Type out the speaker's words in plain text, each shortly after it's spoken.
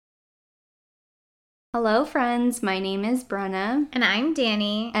Hello, friends. My name is Brenna. And I'm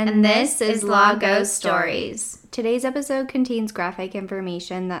Danny. And this is Law Ghost Stories. Today's episode contains graphic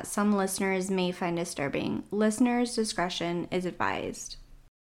information that some listeners may find disturbing. Listeners' discretion is advised.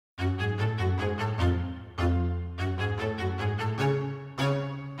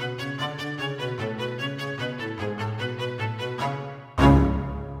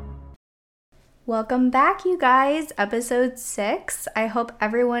 Welcome back, you guys. Episode 6. I hope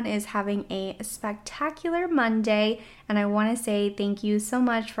everyone is having a spectacular Monday, and I want to say thank you so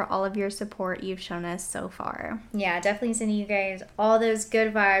much for all of your support you've shown us so far. Yeah, definitely sending you guys all those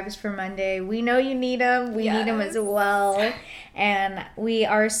good vibes for Monday. We know you need them. We need them as well. And we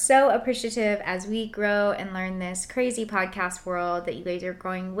are so appreciative as we grow and learn this crazy podcast world that you guys are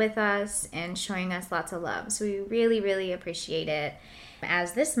growing with us and showing us lots of love. So we really, really appreciate it.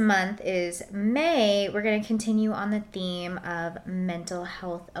 As this month is May, we're going to continue on the theme of mental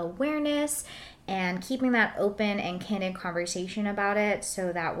health awareness and keeping that open and candid conversation about it.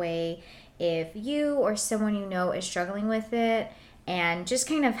 So that way, if you or someone you know is struggling with it, and just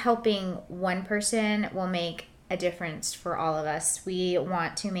kind of helping one person will make a difference for all of us. We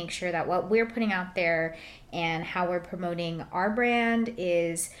want to make sure that what we're putting out there and how we're promoting our brand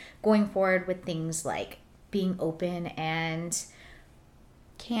is going forward with things like being open and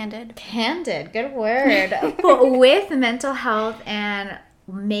Candid, good word, with mental health and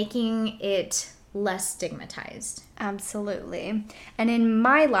making it less stigmatized. Absolutely. And in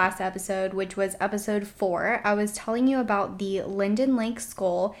my last episode, which was episode 4, I was telling you about the Linden Lake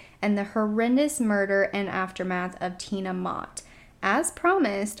skull and the horrendous murder and aftermath of Tina Mott. As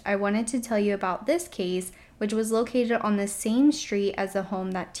promised, I wanted to tell you about this case, which was located on the same street as the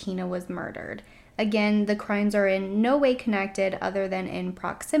home that Tina was murdered. Again, the crimes are in no way connected other than in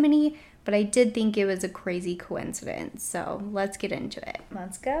proximity, but I did think it was a crazy coincidence. So let's get into it.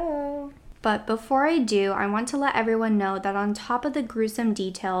 Let's go. But before I do, I want to let everyone know that on top of the gruesome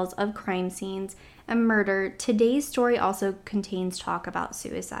details of crime scenes and murder, today's story also contains talk about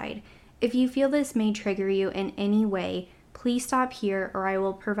suicide. If you feel this may trigger you in any way, please stop here or I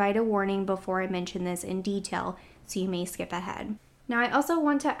will provide a warning before I mention this in detail, so you may skip ahead. Now, I also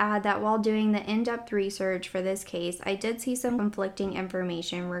want to add that while doing the in-depth research for this case, I did see some conflicting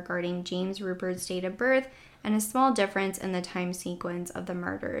information regarding James Rupert's date of birth and a small difference in the time sequence of the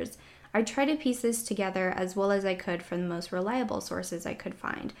murders. I tried to piece this together as well as I could from the most reliable sources I could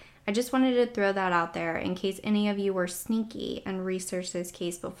find. I just wanted to throw that out there in case any of you were sneaky and researched this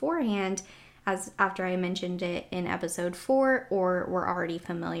case beforehand, as after I mentioned it in episode 4, or were already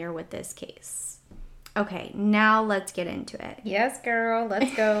familiar with this case. Okay, now let's get into it. Yes, girl,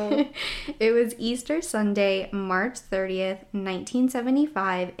 let's go. It was Easter Sunday, March 30th,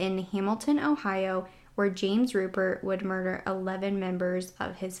 1975 in Hamilton, Ohio, where James Rupert would murder 11 members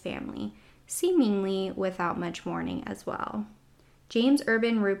of his family, seemingly without much warning as well. James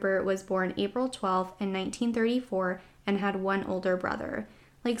Urban Rupert was born April 12th in 1934 and had one older brother.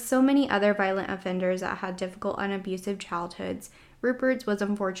 Like so many other violent offenders that had difficult and abusive childhoods, Rupert's was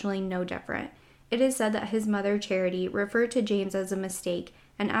unfortunately no different. It is said that his mother, Charity, referred to James as a mistake,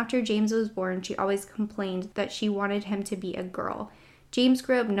 and after James was born, she always complained that she wanted him to be a girl. James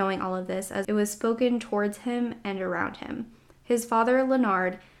grew up knowing all of this as it was spoken towards him and around him. His father,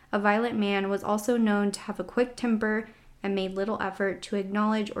 Leonard, a violent man, was also known to have a quick temper and made little effort to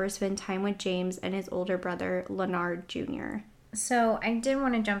acknowledge or spend time with James and his older brother, Leonard Jr. So I did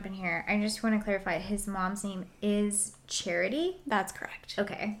want to jump in here. I just want to clarify, his mom's name is Charity? That's correct.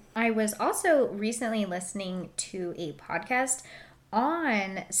 Okay. I was also recently listening to a podcast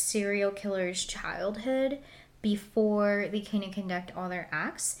on serial killers' childhood before they kind of conduct all their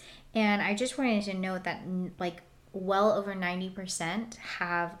acts. And I just wanted to note that like well over 90%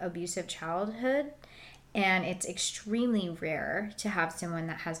 have abusive childhood. And it's extremely rare to have someone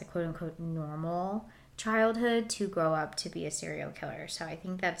that has a quote-unquote normal childhood to grow up to be a serial killer. So I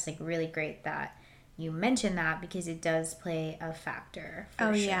think that's like really great that you mentioned that because it does play a factor.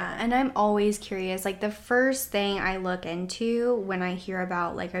 Oh, sure. Yeah. And I'm always curious. Like the first thing I look into when I hear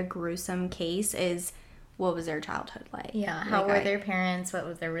about like a gruesome case is what was their childhood like? Yeah. How were their parents? What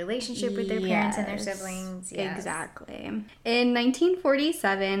was their relationship with their parents and their siblings? Yes. Exactly. In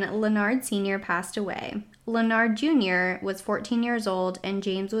 1947, Leonard Sr. passed away. Leonard Jr. was 14 years old and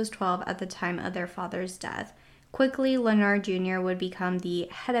James was 12 at the time of their father's death. Quickly, Leonard Jr. would become the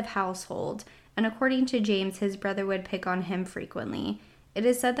head of household, and according to James, his brother would pick on him frequently. It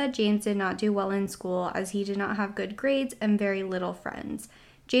is said that James did not do well in school as he did not have good grades and very little friends.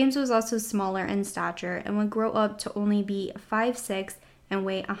 James was also smaller in stature and would grow up to only be 5'6" and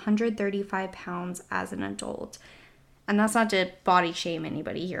weigh 135 pounds as an adult. And that's not to body shame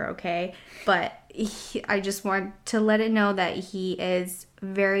anybody here, okay? But I just want to let it know that he is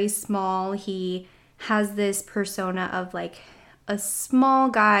very small. He has this persona of like a small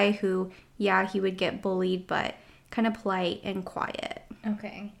guy who, yeah, he would get bullied, but kind of polite and quiet.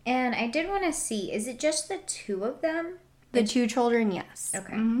 Okay. And I did want to see, is it just the two of them? The two children, yes.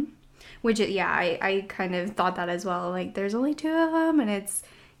 Okay. Mm-hmm. Which, yeah, I kind of thought that as well. Like, there's only two of them, and it's,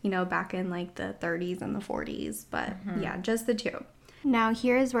 you know, back in like the 30s and the 40s. But yeah, just the two. Now,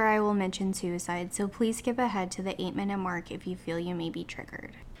 here is where I will mention suicide, so please skip ahead to the 8-minute mark if you feel you may be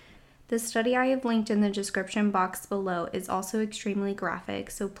triggered. The study I have linked in the description box below is also extremely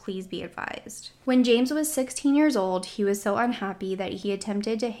graphic, so please be advised. When James was 16 years old, he was so unhappy that he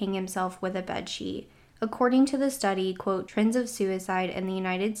attempted to hang himself with a bedsheet. According to the study, quote, Trends of Suicide in the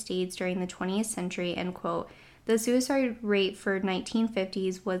United States during the 20th century, end quote, the suicide rate for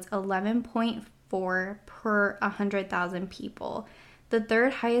 1950s was 11.4 per 100,000 people. The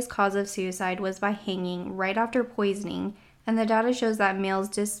third highest cause of suicide was by hanging, right after poisoning, and the data shows that males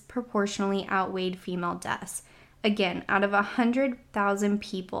disproportionately outweighed female deaths. Again, out of 100,000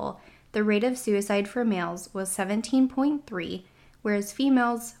 people, the rate of suicide for males was 17.3, whereas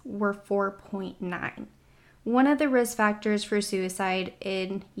females were 4.9. One of the risk factors for suicide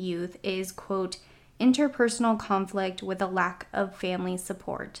in youth is, quote, interpersonal conflict with a lack of family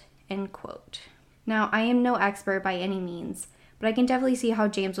support, end quote. Now, I am no expert by any means, but I can definitely see how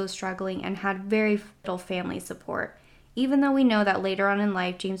James was struggling and had very little family support. Even though we know that later on in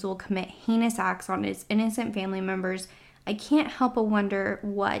life, James will commit heinous acts on his innocent family members, I can't help but wonder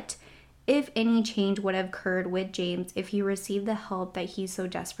what, if any, change would have occurred with James if he received the help that he so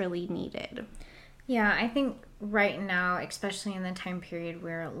desperately needed. Yeah, I think right now, especially in the time period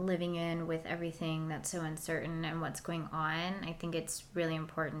we're living in with everything that's so uncertain and what's going on, I think it's really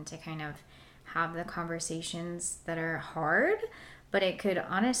important to kind of have the conversations that are hard, but it could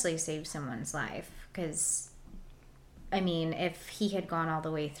honestly save someone's life. Because, I mean, if he had gone all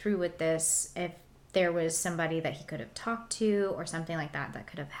the way through with this, if there was somebody that he could have talked to or something like that that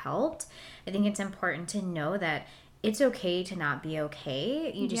could have helped, I think it's important to know that it's okay to not be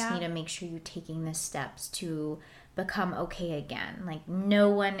okay. You just need to make sure you're taking the steps to become okay again. Like, no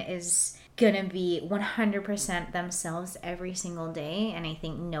one is gonna be 100% themselves every single day, and I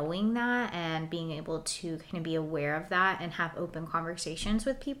think knowing that and being able to kind of be aware of that and have open conversations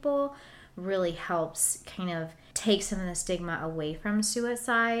with people really helps kind of take some of the stigma away from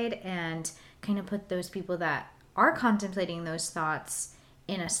suicide and kind of put those people that are contemplating those thoughts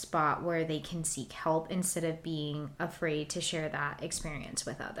in a spot where they can seek help instead of being afraid to share that experience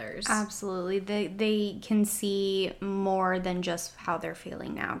with others. Absolutely. They can see more than just how they're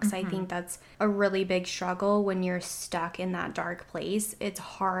feeling now, because I think that's a really big struggle when you're stuck in that dark place. It's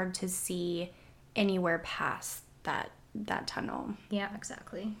hard to see anywhere past that tunnel. Yeah,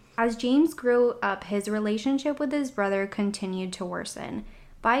 exactly. As James grew up, his relationship with his brother continued to worsen.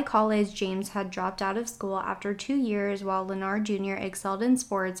 By college, James had dropped out of school after 2 years, while Leonard Jr. excelled in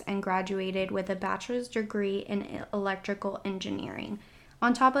sports and graduated with a bachelor's degree in electrical engineering.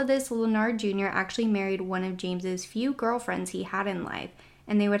 On top of this, Leonard Jr. actually married one of James's few girlfriends he had in life,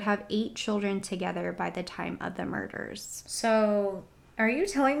 and they would have 8 children together by the time of the murders. So, are you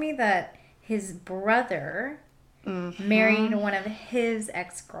telling me that his brother married one of his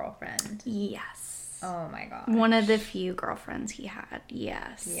ex-girlfriends? Yes. Oh my god. One of the few girlfriends he had.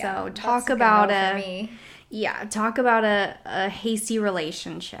 Yes. Yeah, so talk about a hasty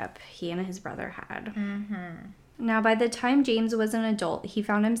relationship he and his brother had. Now, by the time James was an adult, he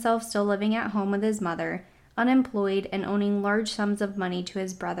found himself still living at home with his mother, unemployed and owning large sums of money to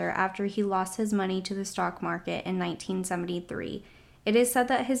his brother after he lost his money to the stock market in 1973. It is said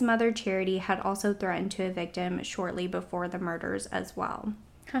that his mother, Charity, had also threatened to evict him shortly before the murders as well.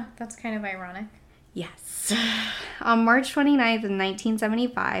 Huh, that's kind of ironic. Yes. On March 29th,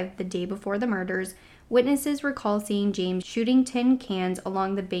 1975, the day before the murders, witnesses recall seeing James shooting tin cans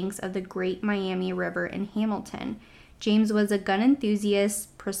along the banks of the Great Miami River in Hamilton. James was a gun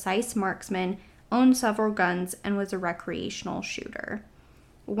enthusiast, precise marksman, owned several guns, and was a recreational shooter.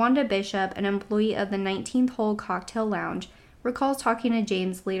 Wanda Bishop, an employee of the 19th Hole Cocktail Lounge, recalls talking to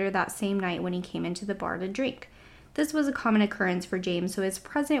James later that same night when he came into the bar to drink. This was a common occurrence for James, so his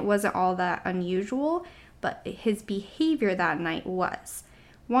presence wasn't all that unusual, but his behavior that night was.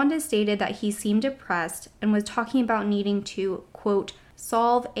 Wanda stated that he seemed depressed and was talking about needing to, quote,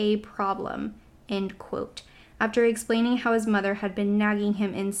 solve a problem, end quote, after explaining how his mother had been nagging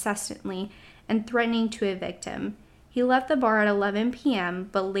him incessantly and threatening to evict him. He left the bar at 11 p.m.,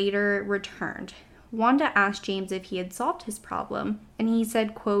 but later returned. Wanda asked James if he had solved his problem, and he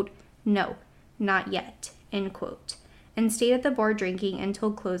said, quote, no, not yet, end quote. and stayed at the bar drinking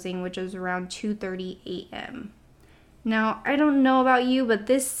until closing, which was around 2:30 a.m. Now, I don't know about you, but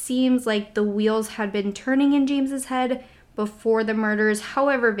this seems like the wheels had been turning in James's head before the murders,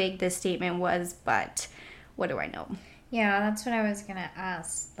 however vague this statement was, but what do I know? Yeah, that's what I was going to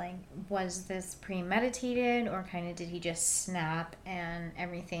ask. Like, was this premeditated, or kind of did he just snap and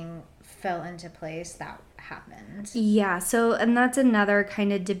everything fell into place that happened? Yeah, so, and that's another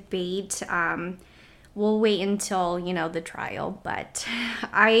kind of debate. We'll wait until, the trial, but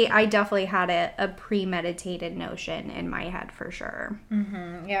I definitely had a premeditated notion in my head for sure.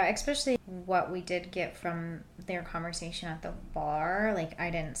 Mm-hmm. Yeah, especially what we did get from their conversation at the bar. Like, I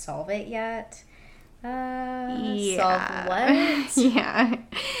didn't solve it yet. Solve what? Yeah.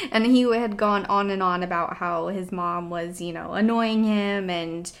 And he had gone on and on about how his mom was, annoying him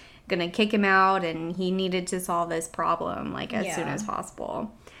and gonna kick him out, and he needed to solve this problem, as soon as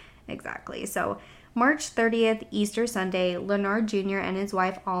possible. Exactly. So, March 30th, Easter Sunday, Leonard Jr. and his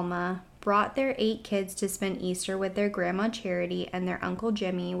wife Alma brought their 8 kids to spend Easter with their grandma Charity and their uncle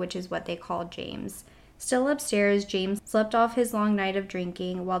Jimmy, which is what they called James. Still upstairs, James slept off his long night of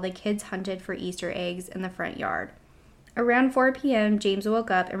drinking while the kids hunted for Easter eggs in the front yard. Around 4 p.m., James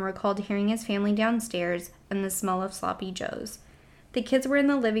woke up and recalled hearing his family downstairs and the smell of sloppy joes. The kids were in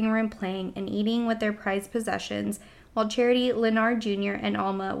the living room playing and eating with their prized possessions, while Charity, Leonard Jr., and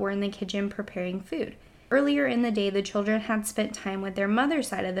Alma were in the kitchen preparing food. Earlier in the day, the children had spent time with their mother's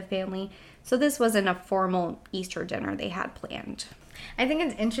side of the family, so this wasn't a formal Easter dinner they had planned. I think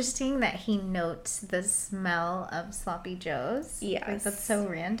it's interesting that he notes the smell of sloppy joes. Yes. Like, that's so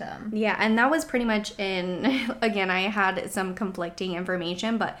random. Yeah, and that was pretty much again, I had some conflicting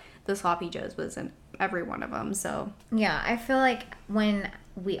information, but the sloppy joes was in every one of them, so. Yeah, I feel like when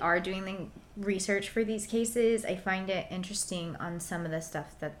we are doing the research for these cases, I find it interesting on some of the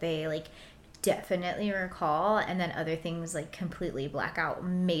stuff that they, definitely recall, and then other things, completely black out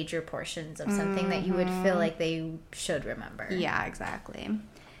major portions of something that you would feel like they should remember. Yeah, exactly.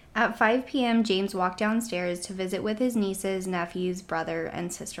 At 5 p.m., James walked downstairs to visit with his nieces, nephews, brother,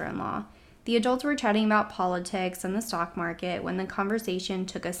 and sister-in-law. The adults were chatting about politics and the stock market when the conversation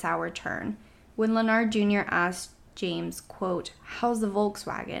took a sour turn. When Leonard Jr. asked James, quote, "How's the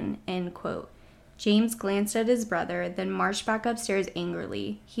Volkswagen?" end quote. James glanced at his brother, then marched back upstairs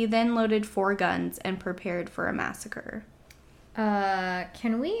angrily. He then loaded 4 guns and prepared for a massacre.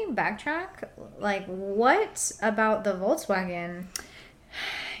 Can we backtrack? What about the Volkswagen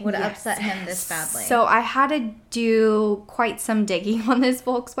would upset him this badly? So I had to do quite some digging on this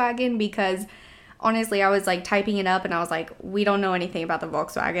Volkswagen because honestly, I was typing it up and I was like, we don't know anything about the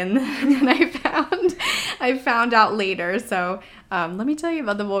Volkswagen. And I found out later. So let me tell you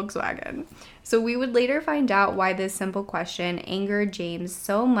about the Volkswagen. So we would later find out why this simple question angered James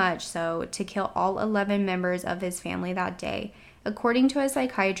so much so to kill all 11 members of his family that day. According to a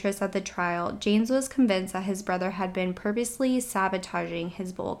psychiatrist at the trial, James was convinced that his brother had been purposely sabotaging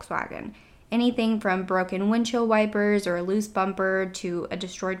his Volkswagen. Anything from broken windshield wipers or a loose bumper to a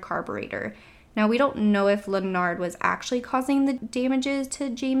destroyed carburetor. Now, we don't know if Leonard was actually causing the damages to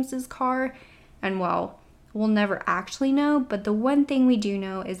James's car, and well, we'll never actually know, but the one thing we do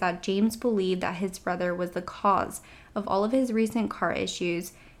know is that James believed that his brother was the cause of all of his recent car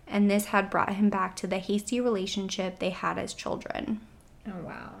issues, and this had brought him back to the hasty relationship they had as children. Oh,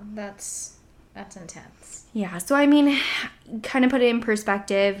 wow. That's intense. Yeah, so I mean, kind of put it in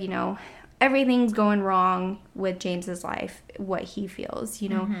perspective, everything's going wrong with James's life, what he feels,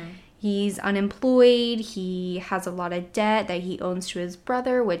 He's unemployed, he has a lot of debt that he owes to his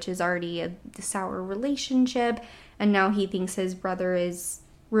brother, which is already a sour relationship, and now he thinks his brother is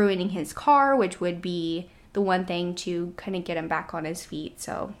ruining his car, which would be the one thing to kind of get him back on his feet,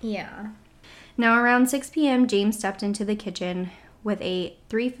 so. Yeah. Now around 6 p.m., James stepped into the kitchen with a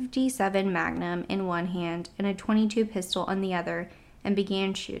 .357 Magnum in one hand and a .22 pistol in the other and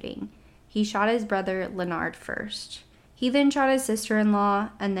began shooting. He shot his brother Leonard first. He then shot his sister-in-law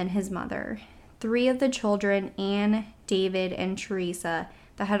and then his mother. 3 of the children, Anne, David, and Teresa,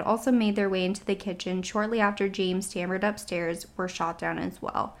 that had also made their way into the kitchen shortly after James stammered upstairs, were shot down as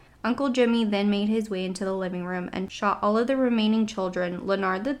well. Uncle Jimmy then made his way into the living room and shot all of the remaining children,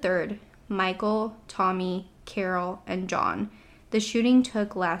 Leonard III, Michael, Tommy, Carol, and John. The shooting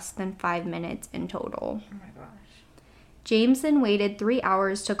took less than 5 minutes in total. Oh my gosh. James then waited 3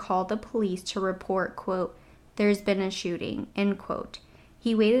 hours to call the police to report, quote, "There's been a shooting," end quote.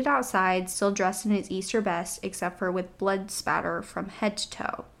 He waited outside, still dressed in his Easter best, except for with blood spatter from head to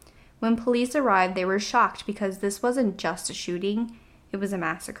toe. When police arrived, they were shocked because this wasn't just a shooting, it was a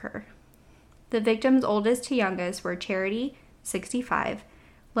massacre. The victims' oldest to youngest were Charity, 65,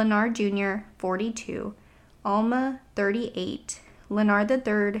 Leonard Jr., 42, Alma, 38, Leonard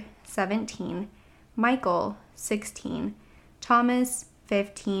III, 17, Michael, 16, Thomas,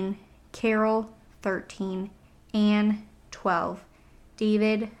 15, Carol, 13, Anne, 12,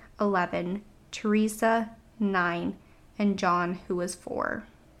 David, 11, Teresa, 9, and John, who was 4.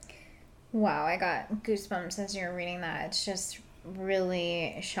 Wow, I got goosebumps as you were reading that. It's just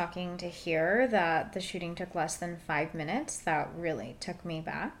really shocking to hear that the shooting took less than 5 minutes. That really took me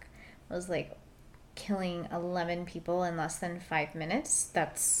back. It was like killing 11 people in less than 5 minutes.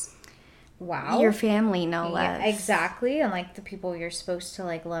 That's wow. Your family, no less. Yeah, exactly. And like the people you're supposed to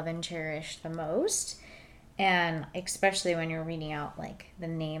like love and cherish the most. And especially when you're reading out like the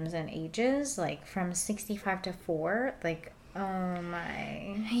names and ages, like from 65 to 4, like, oh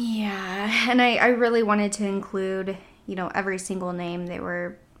my. Yeah, and I really wanted to include, every single name. They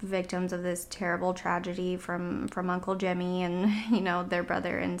were victims of this terrible tragedy from Uncle Jimmy and, their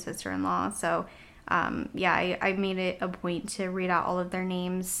brother and sister-in-law. So, I made it a point to read out all of their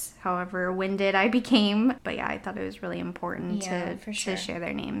names, however winded I became. But yeah, I thought it was really important to share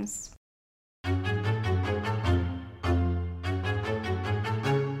their names.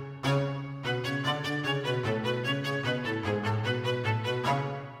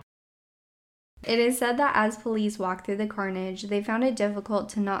 It is said that as police walked through the carnage, they found it difficult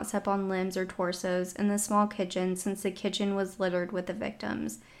to not step on limbs or torsos in the small kitchen since the kitchen was littered with the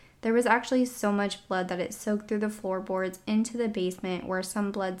victims. There was actually so much blood that it soaked through the floorboards into the basement, where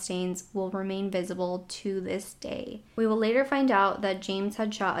some blood stains will remain visible to this day. We will later find out that James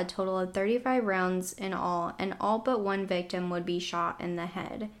had shot a total of 35 rounds in all, and all but one victim would be shot in the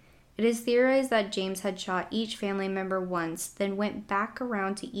head. It is theorized that James had shot each family member once, then went back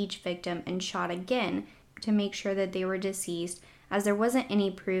around to each victim and shot again to make sure that they were deceased, as there wasn't any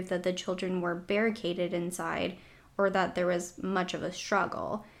proof that the children were barricaded inside or that there was much of a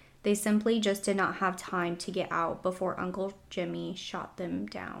struggle. They simply just did not have time to get out before Uncle Jimmy shot them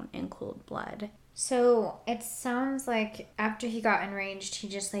down in cold blood. So it sounds like after he got enraged, he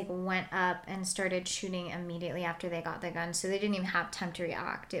just like went up and started shooting immediately after they got the gun. So they didn't even have time to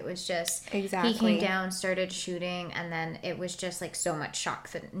react. It was just he came down, started shooting, and then it was just like so much shock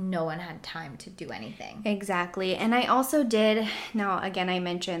that no one had time to do anything. Exactly. And I also did, now again, I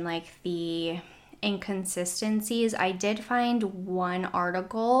mentioned like the inconsistencies. I did find one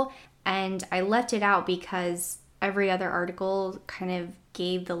article and I left it out because every other article kind of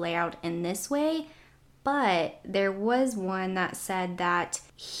gave the layout in this way, but there was one that said that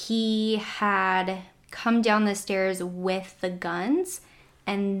he had come down the stairs with the guns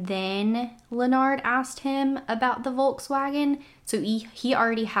and then Leonard asked him about the Volkswagen. So he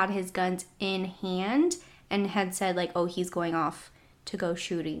already had his guns in hand and had said like, oh, he's going off to go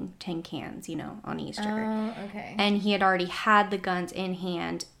shooting tin cans, on Easter. Oh, okay. And he had already had the guns in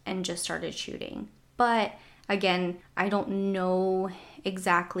hand and just started shooting. But again, I don't know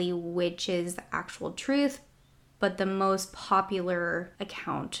exactly which is the actual truth, but the most popular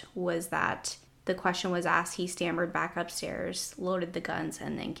account was that the question was asked, he stammered back upstairs, loaded the guns,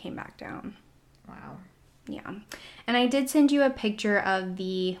 and then came back down. Wow. Yeah. And I did send you a picture of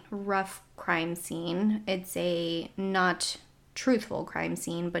the rough crime scene. It's a not truthful crime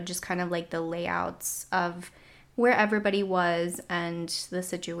scene, but just kind of like the layouts of where everybody was and the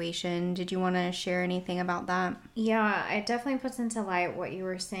situation. Did you want to share anything about that? Yeah, it definitely puts into light what you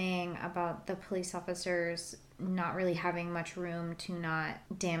were saying about the police officers not really having much room to not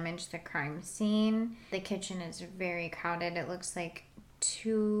damage the crime scene. The kitchen is very crowded. It looks like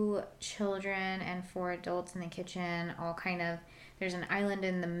 2 children and 4 adults in the kitchen, all kind of, there's an island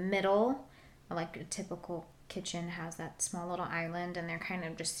in the middle, like a typical kitchen has that small little island, and they're kind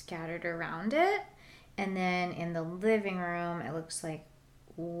of just scattered around it. And then in the living room, it looks like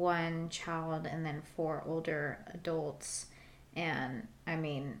 1 child and then 4 older adults. And I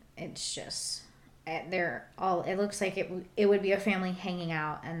mean, it's just, they're all, it looks like it would be a family hanging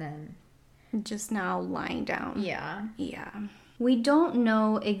out and then just now lying down. Yeah. We don't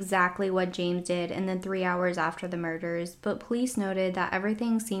know exactly what James did in the 3 hours after the murders, but police noted that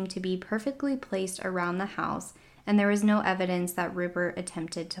everything seemed to be perfectly placed around the house, and there was no evidence that Rupert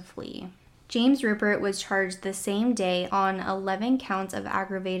attempted to flee. James Rupert was charged the same day on 11 counts of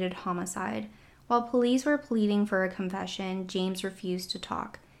aggravated homicide. While police were pleading for a confession, James refused to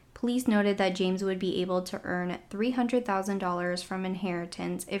talk. Police noted that James would be able to earn $300,000 from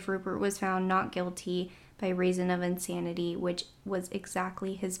inheritance if Rupert was found not guilty by reason of insanity, which was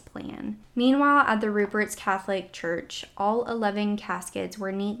exactly his plan. Meanwhile, at the Rupert's Catholic Church, all 11 caskets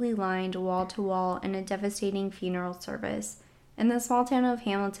were neatly lined wall to wall in a devastating funeral service. In the small town of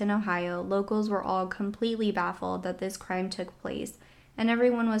Hamilton, Ohio, locals were all completely baffled that this crime took place, and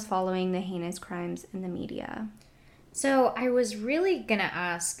everyone was following the heinous crimes in the media. So I was really going to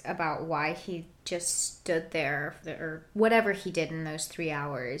ask about why he just stood there, or whatever he did in those 3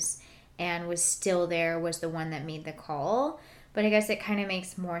 hours, and was still there, was the one that made the call. But I guess it kind of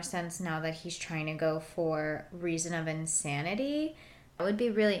makes more sense now that he's trying to go for reason of insanity. It would be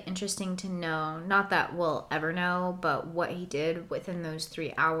really interesting to know, not that we'll ever know, but what he did within those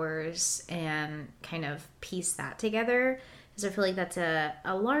 3 hours and kind of piece that together. Because I feel like that's a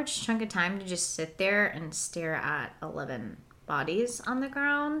large chunk of time to just sit there and stare at 11 bodies on the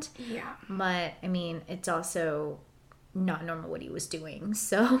ground. Yeah. But, I mean, it's also not normal what he was doing,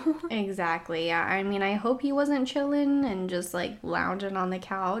 so. Exactly, yeah. I mean, I hope he wasn't chilling and just, like, lounging on the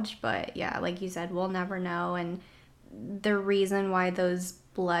couch. But, yeah, like you said, we'll never know. And the reason why those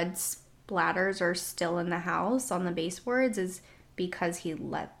blood splatters are still in the house on the baseboards is because he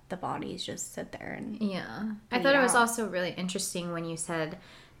let the bodies just sit there and I thought it was also really interesting when you said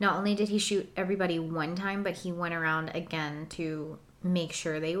not only did he shoot everybody one time, but he went around again to make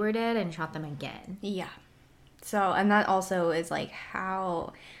sure they were dead and shot them again. Yeah. So, and that also is like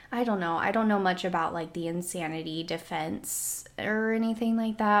how, I don't know much about like the insanity defense or anything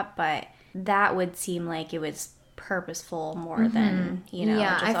like that, but that would seem like it was purposeful more than,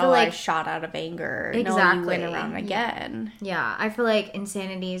 just, I feel like I shot out of anger. Exactly. No, you went around again. Yeah, I feel like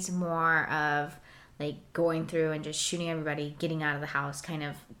insanity is more of like going through and just shooting everybody, getting out of the house, kind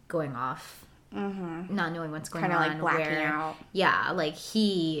of going off, not knowing what's going on. Kind of like blacking out. Yeah, like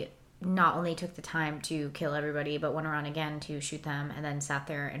he not only took the time to kill everybody, but went around again to shoot them and then sat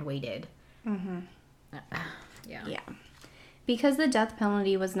there and waited. Yeah. Because the death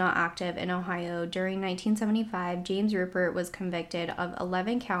penalty was not active in Ohio during 1975, James Rupert was convicted of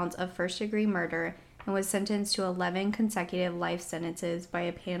 11 counts of first-degree murder and was sentenced to 11 consecutive life sentences by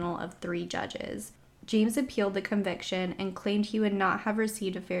a panel of 3 judges. James appealed the conviction and claimed he would not have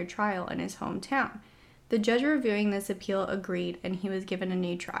received a fair trial in his hometown. The judge reviewing this appeal agreed, and he was given a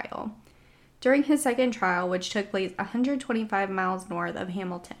new trial. During his second trial, which took place 125 miles north of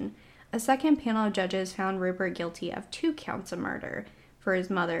Hamilton, a second panel of judges found Rupert guilty of 2 counts of murder for his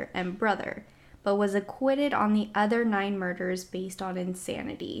mother and brother, but was acquitted on the other 9 murders based on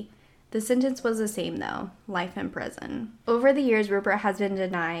insanity. The sentence was the same, though, life in prison. Over the years, Rupert has been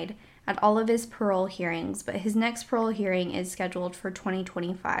denied at all of his parole hearings, but his next parole hearing is scheduled for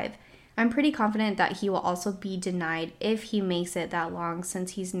 2025. I'm pretty confident that he will also be denied if he makes it that long,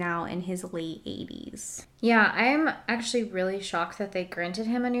 since he's now in his late 80s. Yeah, I'm actually really shocked that they granted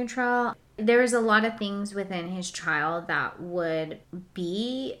him a new trial. There's a lot of things within his trial that would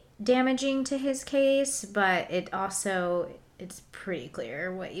be damaging to his case, but it's pretty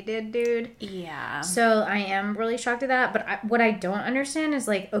clear what you did, dude. Yeah. So I am really shocked at that. But what I don't understand is,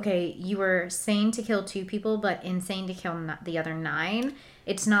 like, okay, you were sane to kill 2 people, but insane to kill the other 9.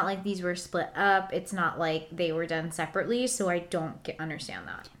 It's not like these were split up. It's not like they were done separately. So I don't understand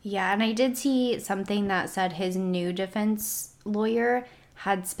that. Yeah, and I did see something that said his new defense lawyer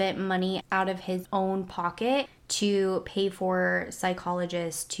had spent money out of his own pocket to pay for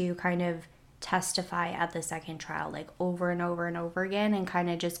psychologists to kind of testify at the second trial, like over and over and over again, and kind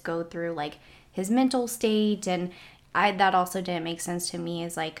of just go through like his mental state. And that also didn't make sense to me.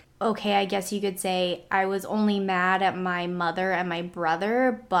 Is like, okay, I guess you could say I was only mad at my mother and my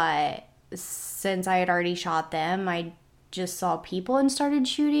brother, but since I had already shot them, I just saw people and started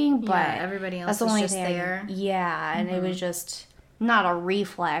shooting. But yeah, everybody else was just there. Yeah, and it was just not a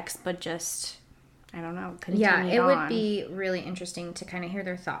reflex, but just, I don't know, it would be really interesting to kind of hear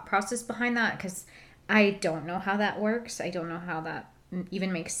their thought process behind that, because I don't know how that works. I don't know how that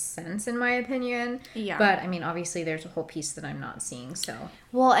even makes sense, in my opinion. Yeah. But, I mean, obviously there's a whole piece that I'm not seeing, so.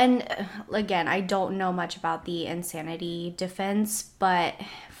 Well, and again, I don't know much about the insanity defense, but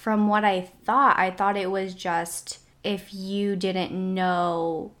from what I thought it was just if you didn't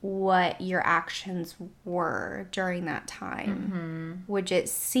know what your actions were during that time, which it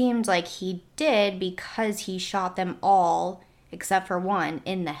seemed like he did, because he shot them all except for one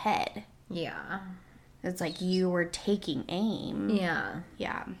in the head. Yeah. It's like you were taking aim. Yeah.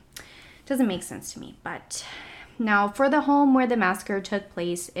 Yeah. Doesn't make sense to me. But now, for the home where the massacre took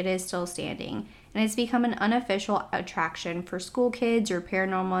place, it is still standing, and it's become an unofficial attraction for school kids or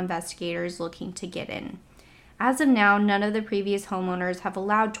paranormal investigators looking to get in. As of now, none of the previous homeowners have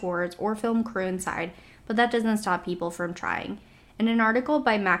allowed tours or film crew inside, but that doesn't stop people from trying. In an article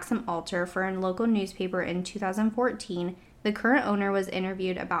by Maxim Alter for a local newspaper in 2014, the current owner was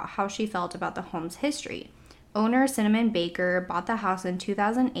interviewed about how she felt about the home's history. Owner Cinnamon Baker bought the house in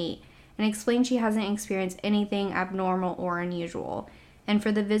 2008 and explained she hasn't experienced anything abnormal or unusual. And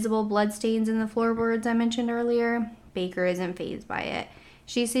for the visible bloodstains in the floorboards I mentioned earlier, Baker isn't fazed by it.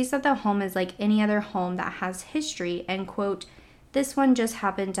 She says that the home is like any other home that has history, and quote, this one just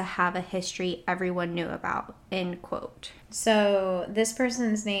happened to have a history everyone knew about, end quote. So this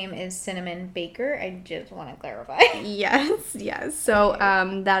person's name is Cinnamon Baker. I just want to clarify. Yes. So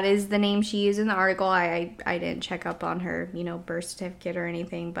that is the name she used in the article. I didn't check up on her, birth certificate or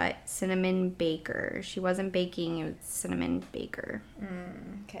anything, but Cinnamon Baker. She wasn't baking, it was Cinnamon Baker.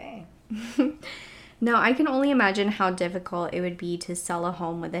 Okay. Now, I can only imagine how difficult it would be to sell a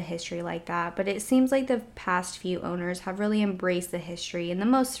home with a history like that, but it seems like the past few owners have really embraced the history in the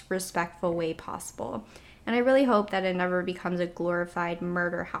most respectful way possible. And I really hope that it never becomes a glorified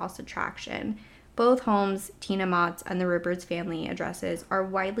murder house attraction. Both homes, Tina Mott's and the Rupert's family addresses, are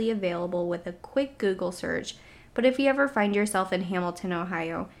widely available with a quick Google search, but if you ever find yourself in Hamilton,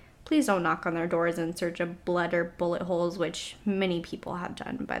 Ohio, please don't knock on their doors in search of blood or bullet holes, which many people have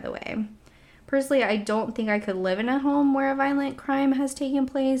done, by the way. Personally, I don't think I could live in a home where a violent crime has taken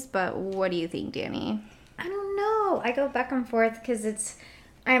place, but what do you think, Danny? I don't know. I go back and forth because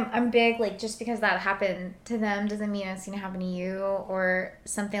I'm big, like, just because that happened to them doesn't mean it's going to happen to you or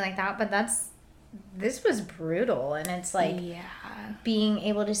something like that, but this was brutal, and it's like, being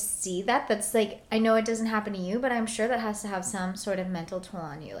able to see that's like, I know it doesn't happen to you, but I'm sure that has to have some sort of mental toll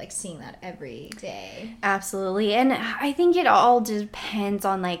on you, like seeing that every day. Absolutely. And I think it all depends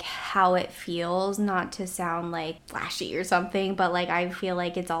on like how it feels, not to sound like flashy or something, but like I feel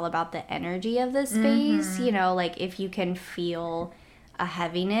like it's all about the energy of the space. Like if you can feel a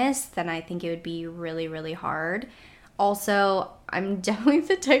heaviness, then I think it would be really, really hard. Also, I'm definitely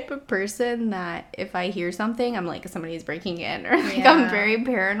the type of person that if I hear something, I'm like, somebody's breaking in, or like I'm very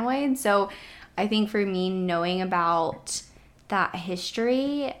paranoid. So I think for me, knowing about that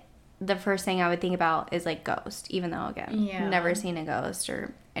history, the first thing I would think about is like ghost, even though, again, never seen a ghost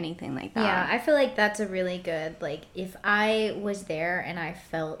or anything like that. Yeah, I feel like that's a really good, like, if I was there and I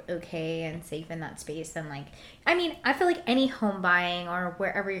felt okay and safe in that space, then like, I mean, I feel like any home buying or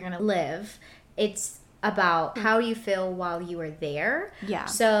wherever you're going to live, it's about how you feel while you were there. Yeah.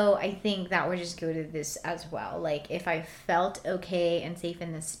 So I think that would just go to this as well. Like, if I felt okay and safe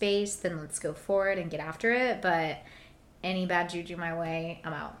in this space, then let's go for it and get after it. But any bad juju my way,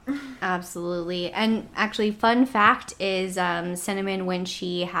 I'm out. Absolutely. And actually, fun fact is Cinnamon, when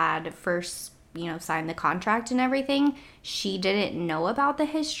she had first, signed the contract and everything, she didn't know about the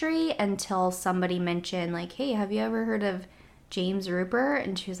history until somebody mentioned, like, hey, have you ever heard of James Rupert?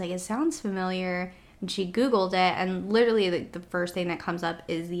 And she was like, it sounds familiar. And she Googled it, and literally the first thing that comes up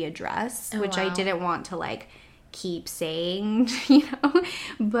is the address, which I didn't want to, like, keep saying,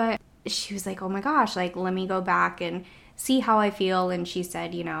 But she was like, oh my gosh, like, let me go back and see how I feel. And she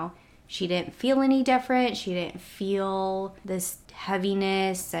said, she didn't feel any different. She didn't feel this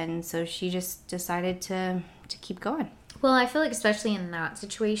heaviness. And so she just decided to keep going. Well, I feel like especially in that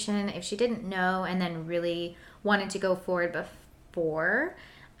situation, if she didn't know and then really wanted to go forward before,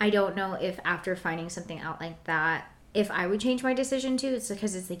 I don't know if after finding something out like that, if I would change my decision too. It's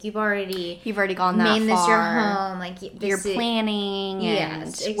because it's like you've already gone that made far. This your home, like you're planning. And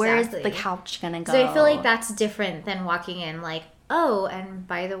exactly. Where's the couch gonna go? So I feel like that's different than walking in like, oh, and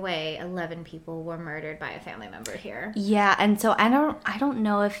by the way, 11 people were murdered by a family member here. Yeah, and so I don't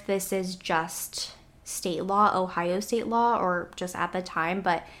know if this is just state law, Ohio state law, or just at the time,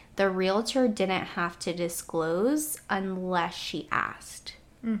 but the realtor didn't have to disclose unless she asked.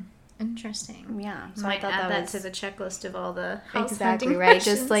 Interesting. Yeah. So I thought that to the checklist of all the house exactly right.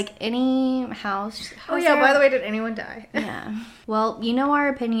 Questions. Just like any house. Oh yeah. By the way, did anyone die? Yeah. Well, our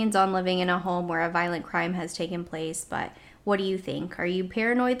opinions on living in a home where a violent crime has taken place, but what do you think? Are you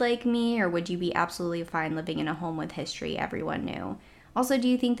paranoid like me, or would you be absolutely fine living in a home with history everyone knew? Also, do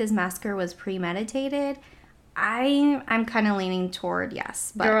you think this massacre was premeditated? I'm kind of leaning toward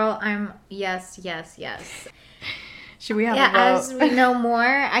yes. But girl, I'm yes. Should we have a vote? As we know more,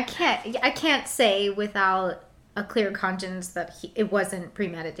 I can't say without a clear conscience that it wasn't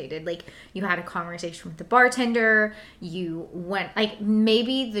premeditated. Like, you had a conversation with the bartender, you went, like,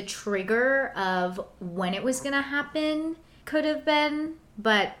 maybe the trigger of when it was gonna happen could have been,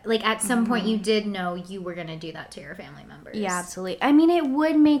 but like at some point you did know you were gonna do that to your family members. Yeah, absolutely. I mean, it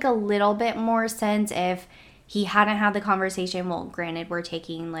would make a little bit more sense if he hadn't had the conversation. Well, granted, we're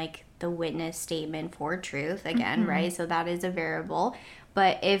taking like the witness statement for truth again, right? So that is a variable.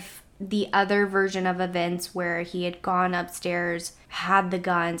 But if the other version of events where he had gone upstairs, had the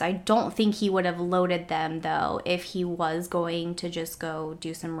guns, I don't think he would have loaded them though if he was going to just go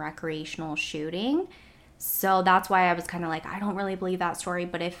do some recreational shooting. So that's why I was kind of like, I don't really believe that story.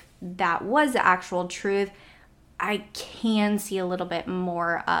 But if that was the actual truth, I can see a little bit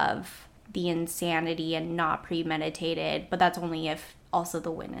more of the insanity and not premeditated, but that's only if also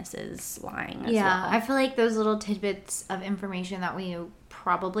the witness is lying as well. I feel like those little tidbits of information that we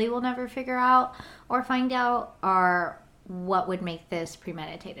probably will never figure out or find out are what would make this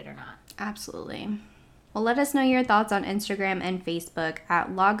premeditated or not. Absolutely. Well, let us know your thoughts on Instagram and Facebook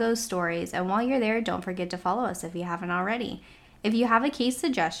at Lagos Stories, and while you're there, don't forget to follow us if you haven't already. If you have a case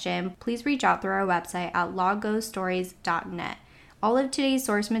suggestion, please reach out through our website at lagosstories.net. All of today's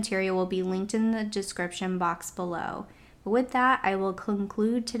source material will be linked in the description box below. But with that, I will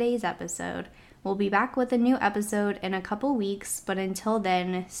conclude today's episode. We'll be back with a new episode in a couple weeks, but until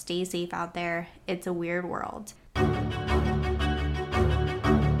then, stay safe out there. It's a weird world.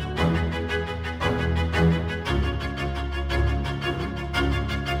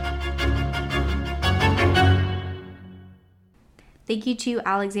 Thank you to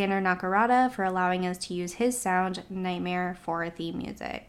Alexander Nakarada for allowing us to use his sound, Nightmare, for theme music.